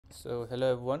So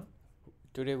hello everyone.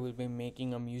 Today we'll be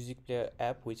making a music player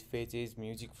app which fetches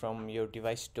music from your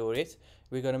device storage.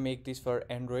 We're gonna make this for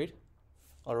Android.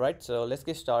 Alright, so let's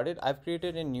get started. I've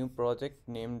created a new project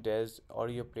named as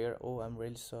audio player. Oh, I'm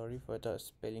really sorry for the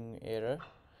spelling error.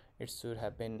 It should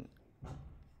have been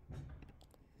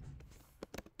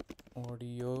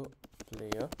audio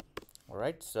player.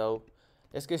 Alright, so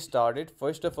let's get started.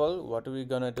 First of all, what we're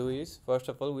gonna do is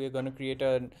we're gonna create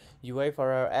an UI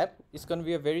for our app. It's gonna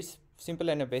be a very simple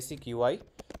and a basic UI.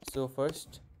 So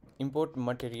first import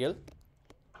material.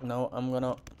 Now I'm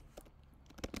gonna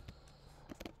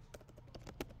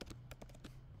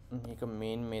make a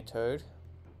main method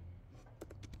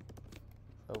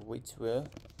which will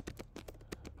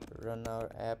run our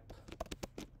app,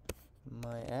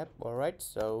 my app. Alright,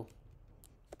 so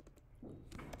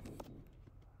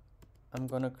I'm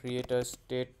gonna create a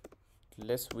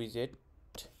stateless widget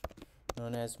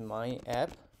known as my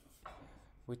app,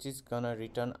 which is gonna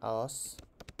return us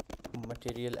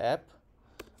material app.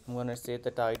 I'm gonna set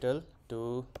the title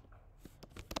to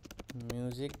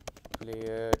music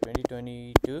player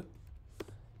 2022,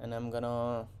 and I'm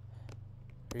gonna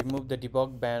remove the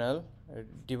debug banner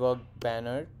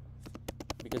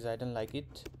because I don't like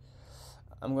it.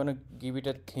 I'm gonna give it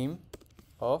a theme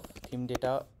of theme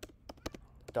data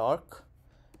dark,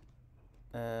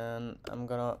 and I'm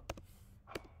gonna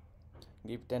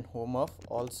give it an home of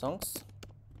all songs.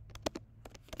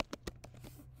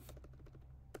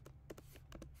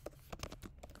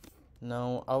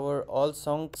 Now our all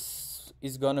songs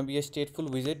is gonna be a stateful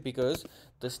widget because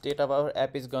the state of our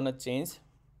app is gonna change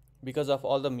because of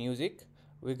all the music.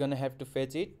 We're gonna have to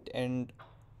fetch it, and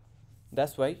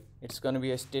that's why it's gonna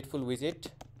be a stateful widget.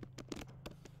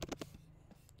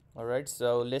 Alright,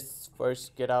 so let's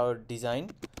first get our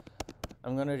design.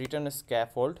 I'm gonna return a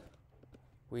scaffold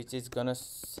which is gonna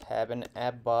have an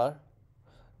app bar.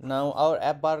 Now our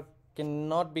app bar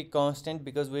cannot be constant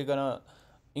because we're gonna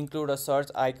include a search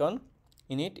icon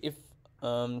in it. If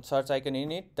search icon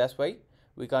in it, that's why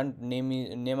we can't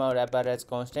name our app bar as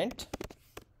constant.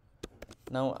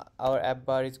 Now our app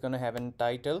bar is gonna have a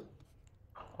title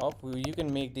of, you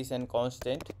can make this an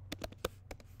constant,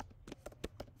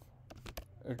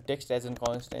 text as a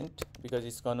constant, because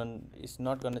it's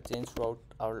not gonna change throughout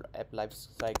our app life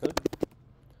cycle.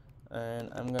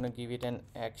 And I'm gonna give it an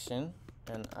action,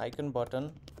 an icon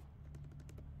button,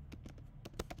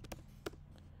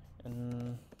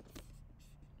 and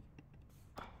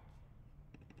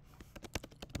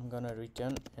I'm gonna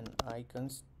return an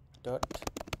icons dot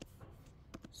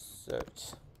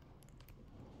search.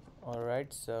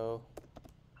 Alright, so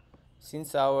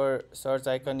since our search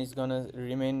icon is gonna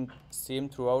remain same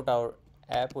throughout our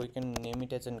app, we can name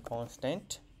it as a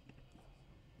constant.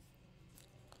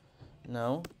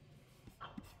 Now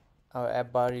our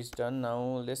app bar is done.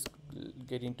 Now let's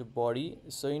get into body.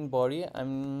 So in body,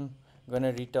 I'm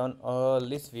gonna return a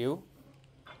list view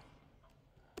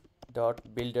dot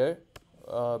builder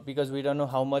because we don't know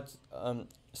how much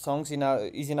songs in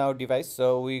our device,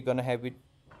 so we're gonna have it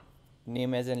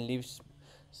name as an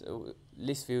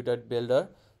list view dot builder.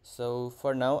 So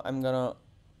for now, I'm gonna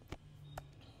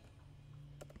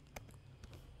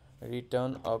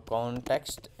return a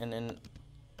context and an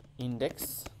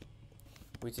index,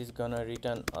 which is gonna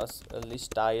return us a list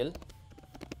style,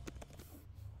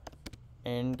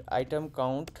 and item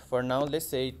count for now, let's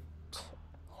say it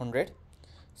 100.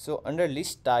 So under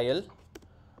list style,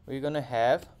 we're gonna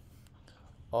have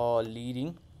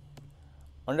leading.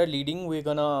 Under leading, we're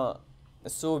gonna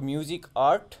show music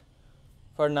art.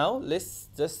 For now, let's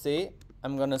just say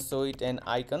I'm gonna show it an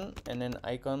icon and an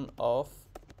icon of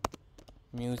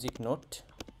music note.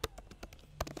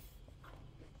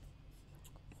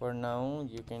 For now,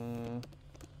 you can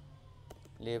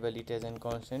label it as a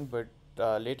constant, but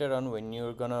later on when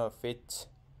you're gonna fetch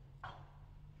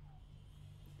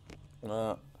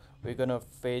we're gonna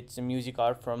fetch music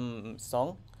art from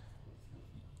song,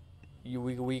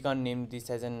 we can't name this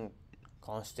as a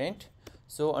constant.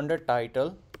 So under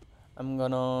title, I'm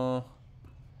gonna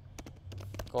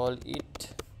call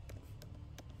it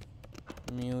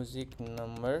music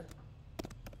number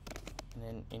and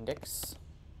an index.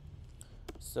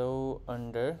 So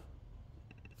under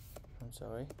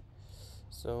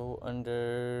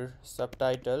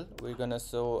subtitle, we're gonna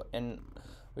show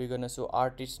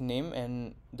artist name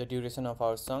and the duration of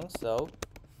our song. So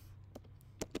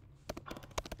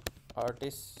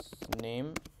artist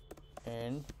name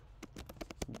and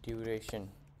duration.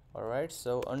 Alright,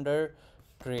 so under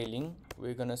trailing,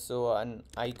 we're gonna show an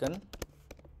icon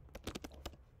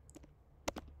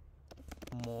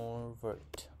more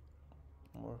words.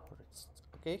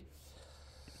 Okay,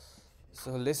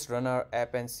 So let's run our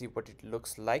app and see what it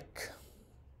looks like.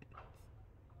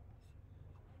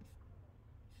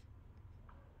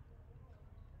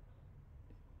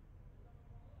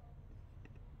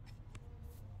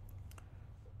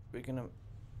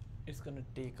 It's gonna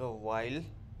take a while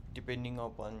depending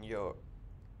upon your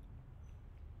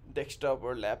desktop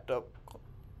or laptop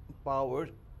power.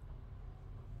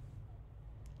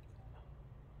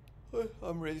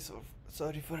 I'm really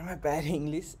sorry for my bad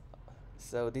English.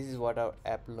 So this is what our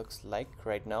app looks like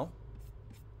right now.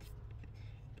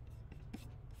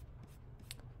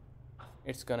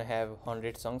 It's gonna have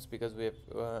 100 songs because we have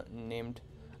named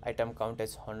item count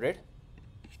as 100.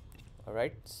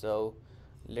 Alright, so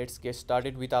let's get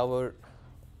started with our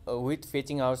with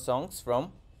fetching our songs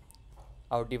from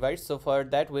our device. So for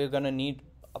that we're gonna need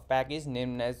a package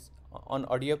named as on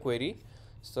audio query.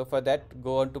 So for that,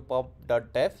 go on to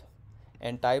pop.dev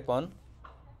and type on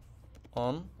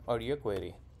audio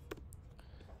query.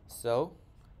 So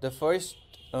the first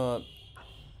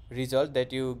result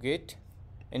that you get,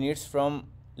 and it's from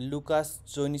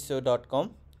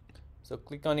lucasjoniso.com. so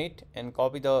click on it and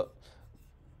copy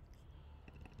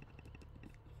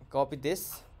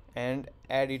this and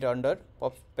add it under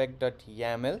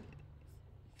popspec.yaml.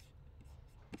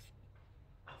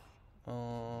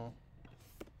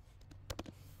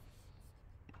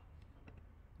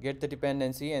 Get the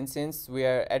dependency, and since we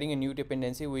are adding a new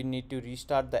dependency, we need to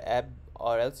restart the app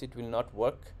or else it will not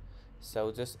work.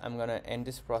 So I'm gonna end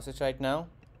this process right now.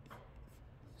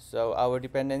 So our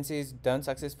dependency is done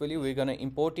successfully. We're gonna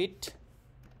import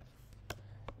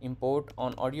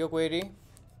on audio query.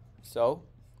 So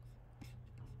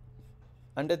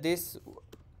under this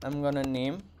I'm gonna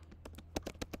name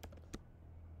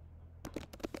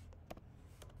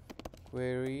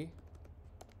query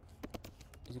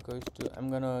is equals to, I'm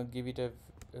gonna give it a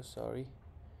sorry,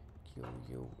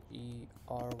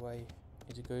 QUERY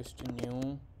is equals to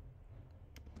new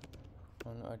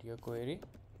on audio query.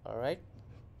 Alright,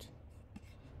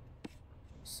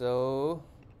 so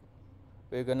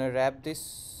we're gonna wrap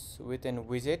this with an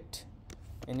widget,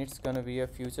 and it's gonna be a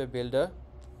future builder.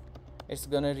 It's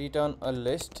gonna return a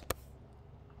list,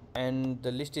 and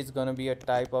the list is gonna be a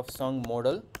type of song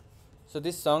model. So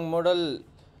this song model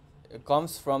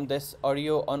comes from this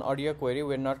audio on audio query.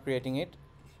 We're not creating it.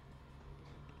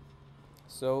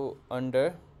 So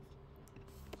under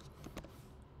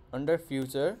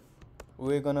future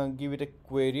we're gonna give it a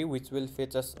query which will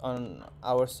fetch us on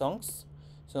our songs.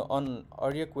 So on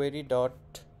audio query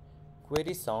dot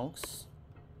query songs,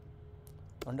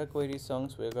 under query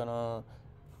songs we're gonna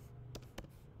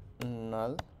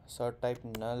null, sort type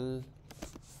null,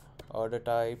 order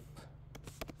type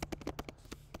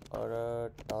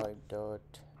dot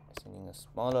assigning a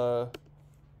smaller,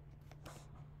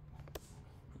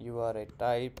 URI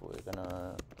type we're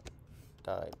gonna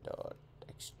type dot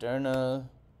external,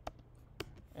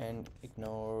 and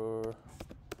ignore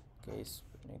case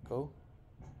echo,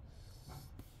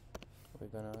 we're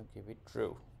gonna give it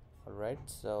true. Alright,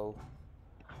 so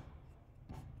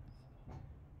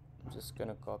I'm just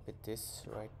gonna copy this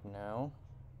right now,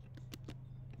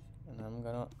 and I'm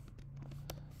gonna,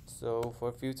 so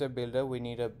for future builder we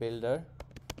need a builder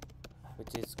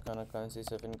which is gonna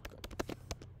consist of an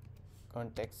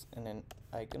context and an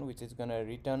icon which is gonna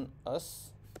return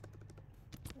us.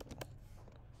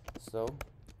 So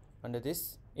under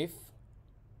this, if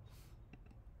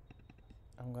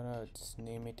I'm gonna just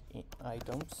name it in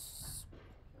items.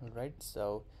 Alright,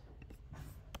 so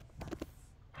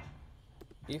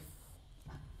if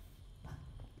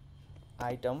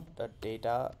item dot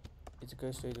data is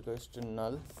equals to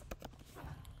null,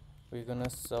 we're gonna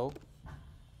show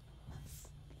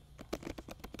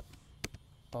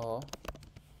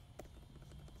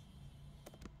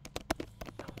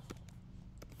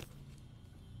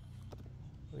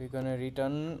we're gonna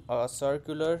return a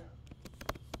circular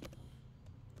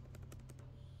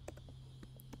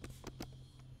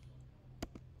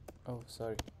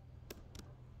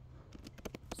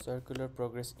circular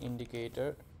progress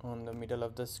indicator on the middle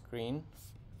of the screen.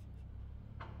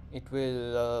 It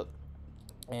will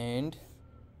and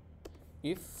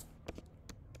if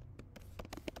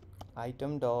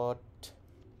item dot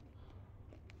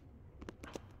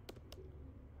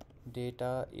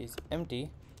data is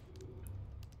empty,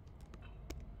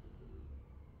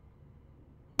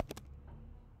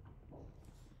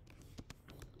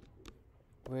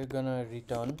 we're gonna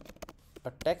return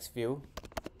a text view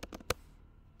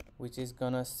which is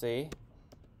gonna say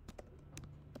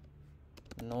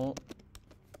no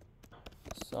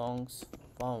songs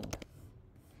found.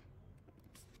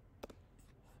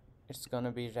 It's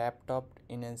gonna be wrapped up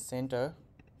in a center.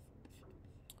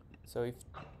 So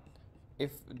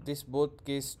if this both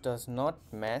case does not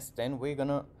match, then we're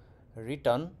gonna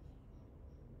return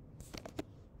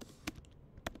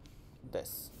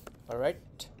this. All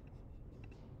right,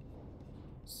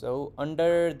 so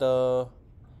under the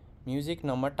music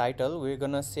number title, we're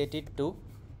gonna set it to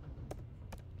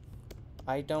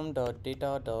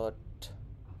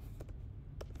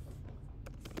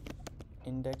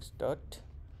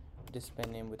item.data.index.display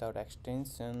name without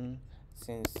extension.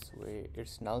 Since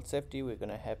it's null safety, we're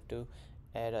gonna have to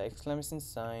add an exclamation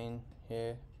sign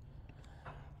here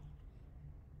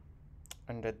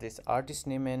under this artist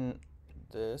name, and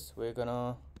this we're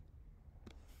gonna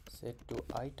set to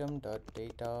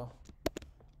item.data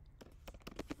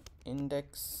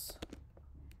index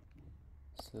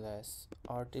slash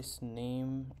artist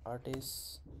name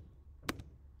artist.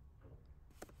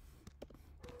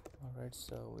 Alright,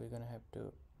 so we're gonna have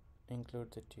to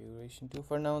include the duration too.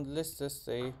 For now, let's just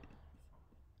say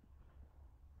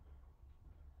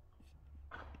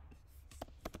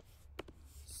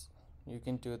you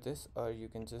can do this, or you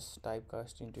can just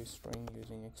typecast into string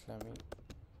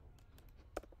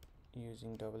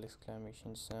using double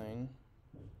exclamation sign.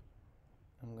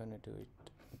 I'm gonna do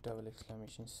it double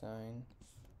exclamation sign.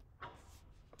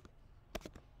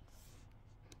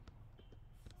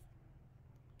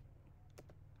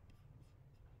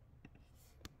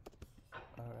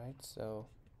 Alright, so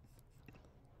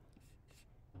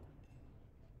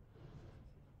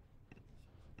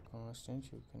constant,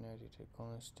 you can edit a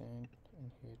constant,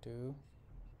 and here too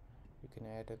you can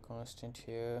add a constant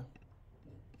here.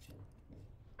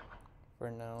 For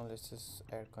now, let's just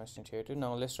add constant here too.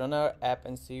 Now let's run our app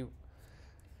and see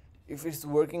if it's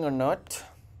working or not.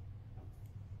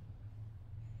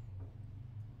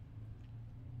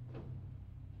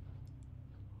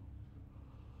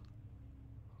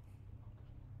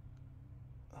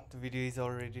 The video is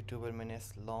already 12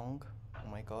 minutes long. Oh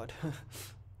my god.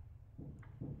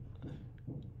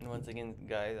 Once again,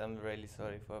 guys, I'm really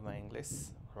sorry for my English.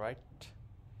 Right?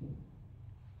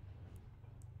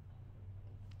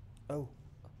 Oh,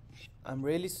 I'm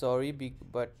really sorry,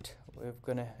 but we're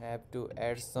gonna have to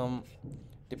add some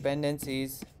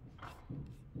dependencies.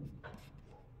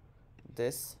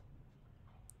 This,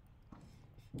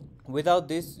 without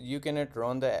this you cannot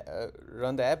run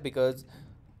the app, because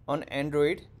on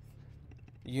Android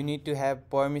you need to have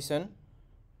permission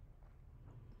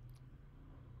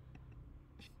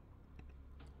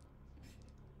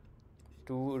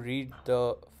to read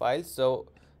the file. So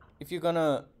if you're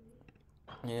gonna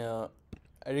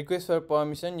request for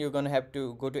permission, you're gonna have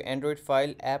to go to Android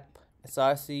file, app,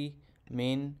 src,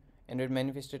 main, Android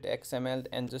manifested XML,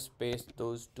 and just paste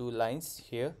those two lines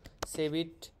here. Save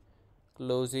it,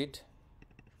 close it,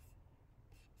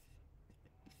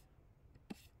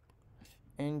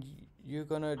 and you're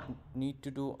gonna need to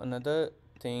do another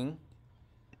thing.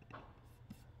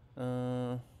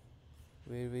 Where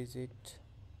is it?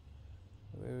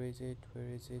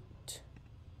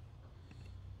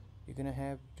 You're gonna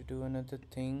have to do another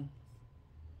thing.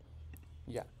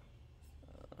 Yeah,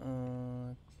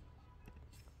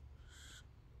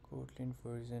 Kotlin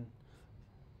version.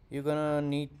 You're gonna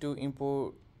need to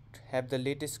have the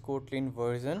latest Kotlin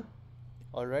version.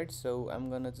 Alright, so I'm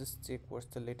gonna just check what's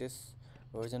the latest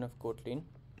version of Kotlin.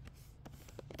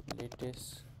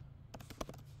 Latest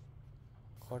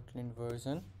Kotlin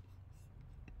version,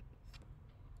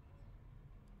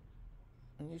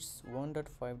 it's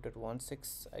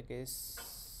 1.5.16, I guess.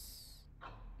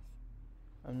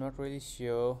 I'm not really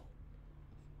sure.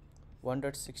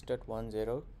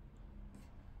 1.6.10.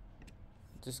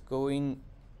 Just go in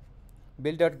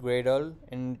build.gradle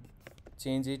and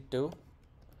change it to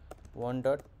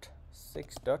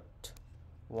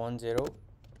 1.6.10.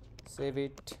 Save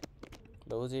it,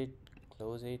 close it,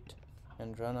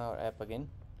 and run our app again.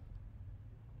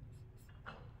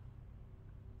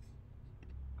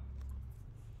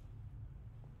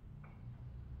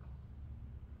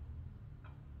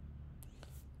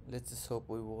 Let's just hope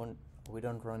we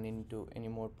don't run into any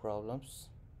more problems.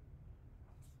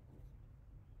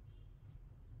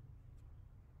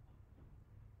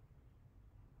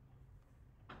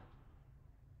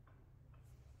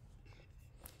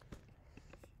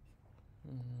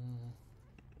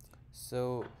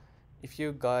 So if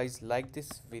you guys like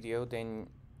this video, then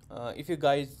if you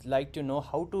guys like to know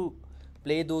how to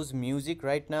play those music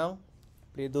right now,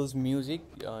 you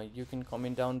can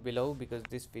comment down below, because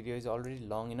this video is already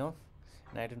long enough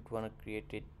and I don't want to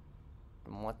create it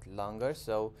much longer.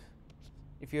 So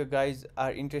if you guys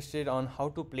are interested on how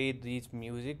to play these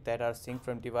music that are synced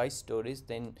from device storage,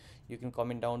 then you can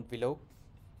comment down below.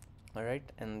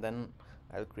 Alright, and then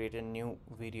I'll create a new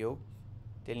video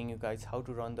telling you guys how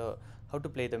to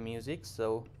play the music.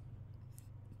 So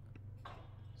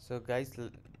guys,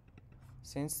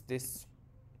 since this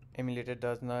emulator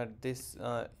does not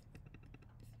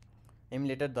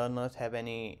have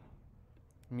any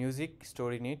music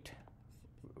stored in it,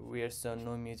 where's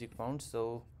no music found,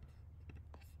 so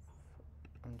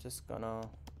I'm just gonna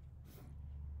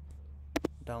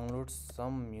download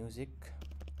some music,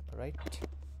 right?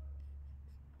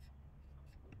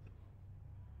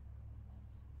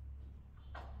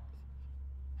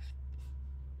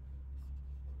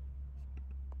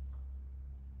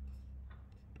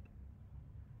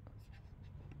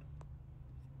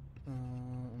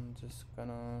 I'm just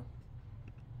gonna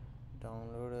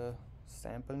download a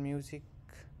sample music.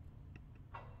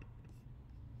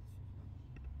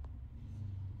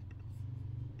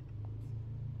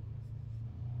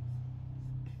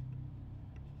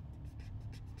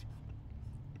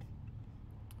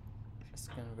 It's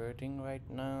converting right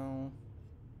now.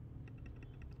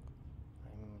 I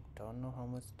don't know how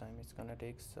much time it's gonna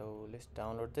take, so let's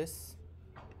download this.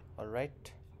 All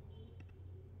right,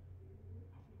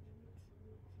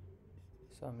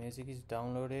 so music is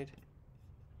downloaded.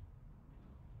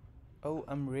 Oh,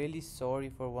 I'm really sorry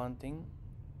for one thing.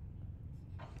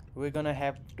 We're gonna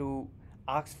have to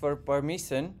ask for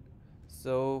permission.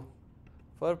 So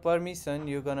for permission,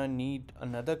 you're gonna need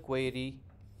another query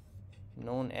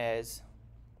known as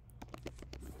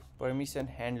permission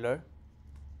handler.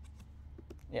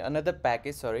 Yeah, another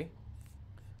package, sorry.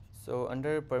 So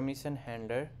under permission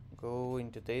handler, go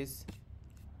into this,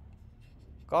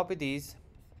 copy this,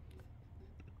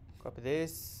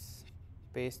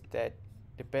 paste that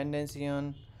dependency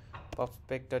on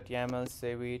popspec.yaml,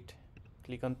 save it,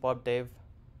 click on popdev.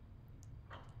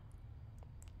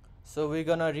 So we're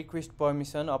gonna request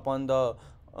permission upon the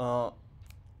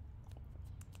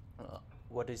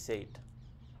what is it,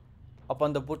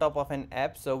 upon the boot up of an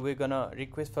app. So we're gonna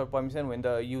request for permission when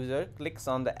the user clicks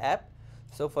on the app.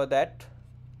 So for that,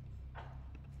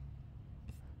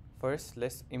 first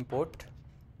let's import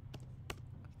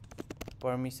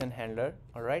permission handler.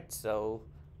 All right, so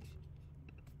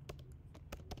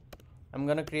I'm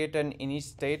gonna create an init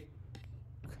state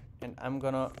and I'm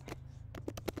gonna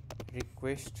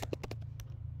request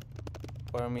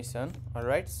permission. All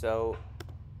right, so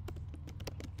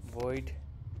void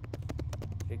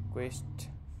request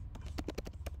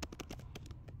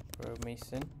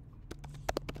permission.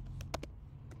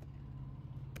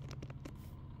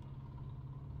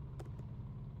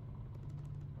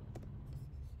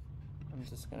 I'm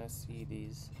just gonna see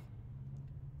these.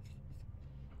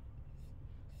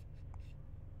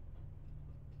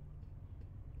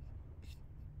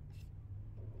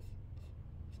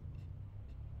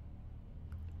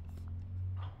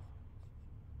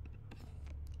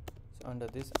 So under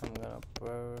this, I'm gonna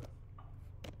permission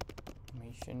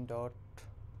dot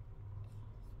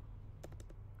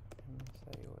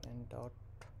msion dot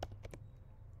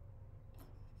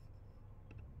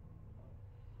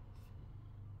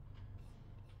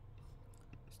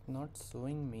it's not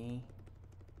showing me.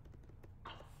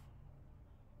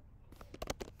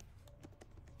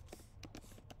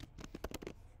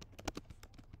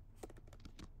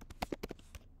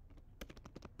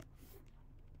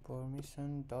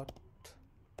 Permission dot,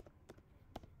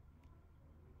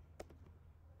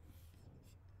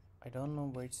 I don't know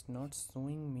why it's not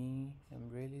showing me. I'm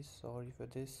really sorry for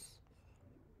this.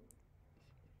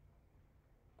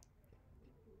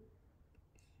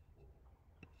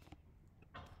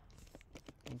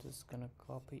 I'm just gonna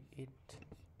copy it.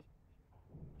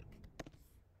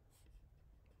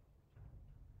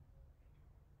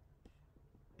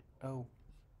 Oh,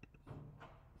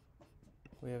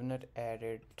 we have not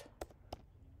added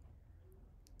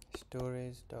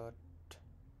storage dot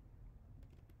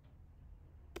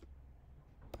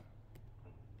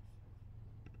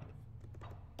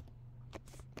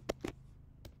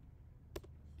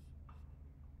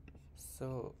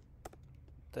so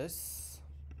this,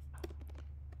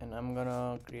 and I'm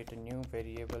gonna create a new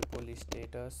variable police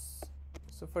status.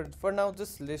 So for now,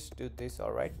 just let's do this.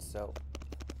 All right, so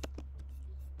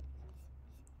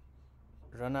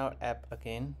run our app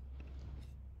again.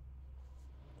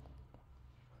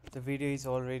 The video is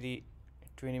already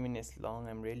 20 minutes long.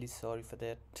 I'm really sorry for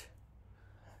that.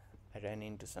 I ran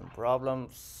into some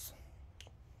problems.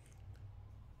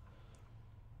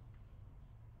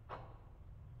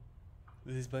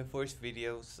 This is my first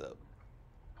video, so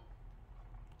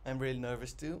I'm really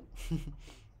nervous too.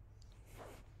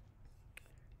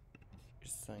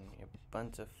 It's showing me a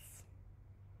bunch of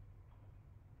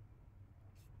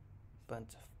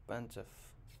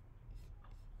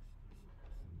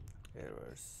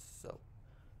errors. So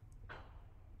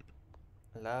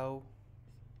allow.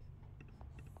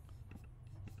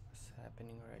 What's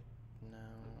happening right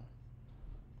now?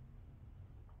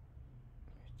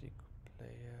 Music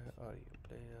player, audio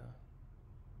player.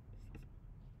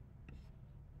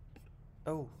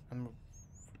 Oh,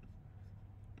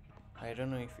 I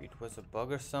don't know if it was a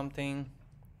bug or something.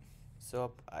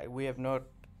 So we have not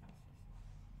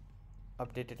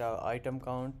updated our item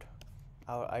count.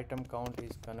 Our item count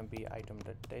is gonna be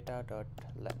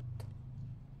item.data.length,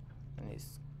 and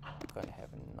it's gonna have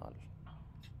a null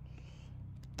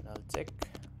check.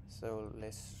 So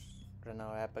let's run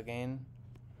our app again.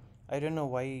 I don't know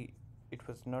why it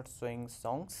was not showing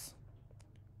songs,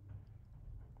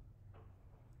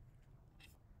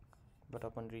 but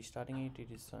upon restarting it,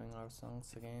 it is showing our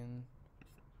songs again.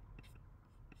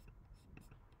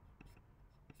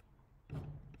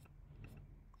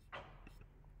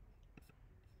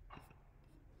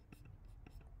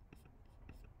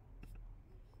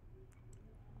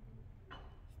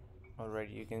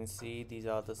 Alright, you can see these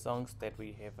are the songs that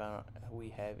we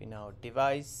have in our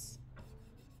device.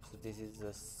 So this is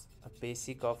just a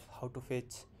basic of how to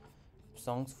fetch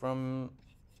songs from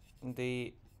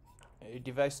the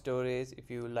device storage. If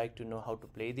you like to know how to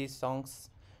play these songs,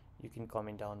 you can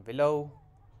comment down below,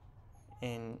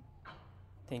 and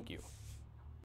thank you.